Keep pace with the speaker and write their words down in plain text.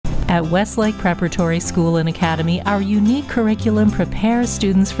At Westlake Preparatory School and Academy, our unique curriculum prepares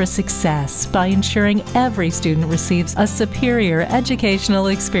students for success by ensuring every student receives a superior educational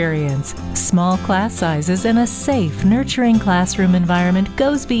experience. Small class sizes and a safe, nurturing classroom environment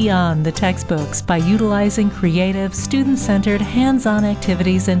goes beyond the textbooks by utilizing creative, student-centered, hands-on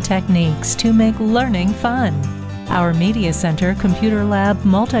activities and techniques to make learning fun. Our Media Center, Computer Lab,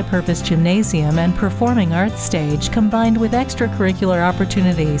 Multipurpose Gymnasium, and Performing Arts Stage, combined with extracurricular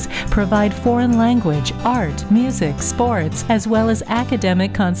opportunities, provide foreign language, art, music, sports, as well as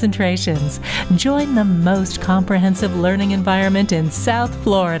academic concentrations. Join the most comprehensive learning environment in South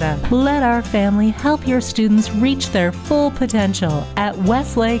Florida. Let our family help your students reach their full potential at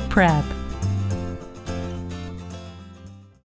Westlake Prep.